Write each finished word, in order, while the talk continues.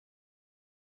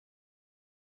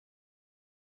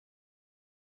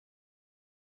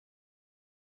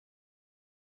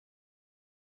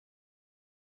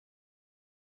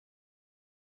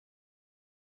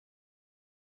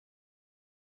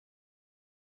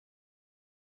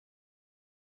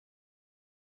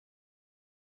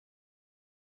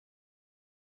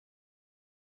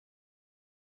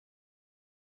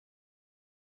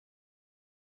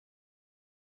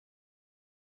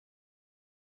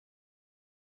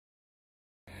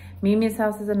Miamie's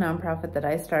House is a nonprofit that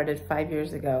I started 5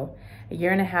 years ago. A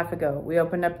year and a half ago, we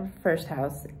opened up our first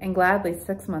house, and gladly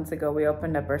 6 months ago, we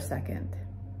opened up our second.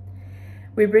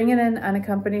 We bring in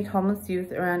unaccompanied homeless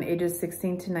youth around ages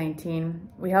 16 to 19.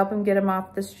 We help them get them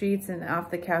off the streets and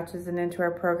off the couches and into our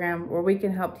program where we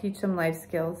can help teach them life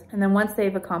skills. And then once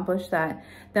they've accomplished that,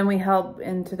 then we help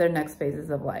into their next phases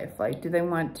of life. Like, do they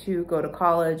want to go to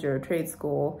college or trade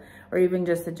school or even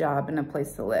just a job and a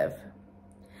place to live?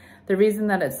 The reason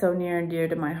that it's so near and dear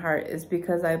to my heart is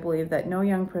because I believe that no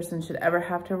young person should ever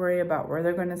have to worry about where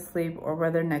they're going to sleep or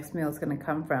where their next meal is going to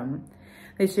come from.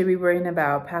 They should be worrying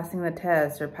about passing the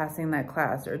test or passing that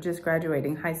class or just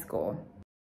graduating high school.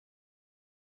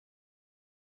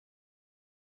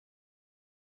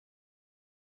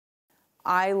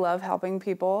 I love helping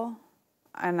people,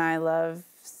 and I love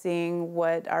seeing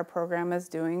what our program is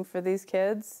doing for these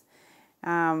kids.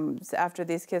 After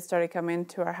these kids started coming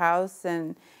to our house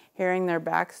and hearing their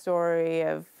backstory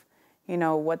of,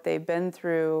 what they've been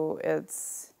through,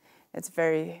 it's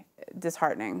very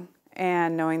disheartening.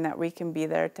 And knowing that we can be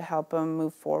there to help them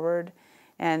move forward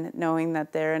and knowing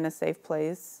that they're in a safe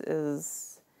place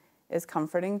is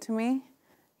comforting to me.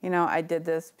 I did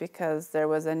this because there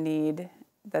was a need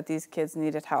that these kids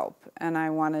needed help, and I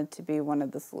wanted to be one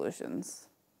of the solutions.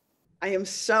 I am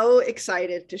so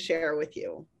excited to share with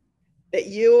you that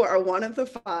you are one of the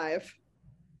 5,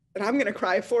 and I'm going to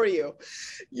cry for you.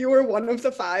 You are one of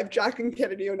the 5 Jack and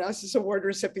Kennedy Onassis Award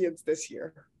recipients this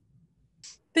year.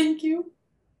 Thank you.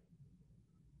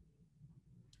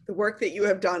 The work that you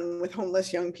have done with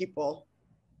homeless young people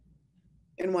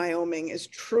in Wyoming is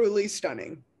truly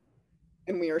stunning,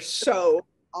 and we are so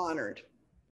honored.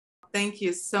 Thank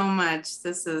you so much.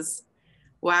 This is,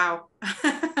 wow.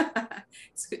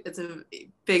 It's a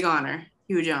big honor,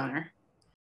 huge honor.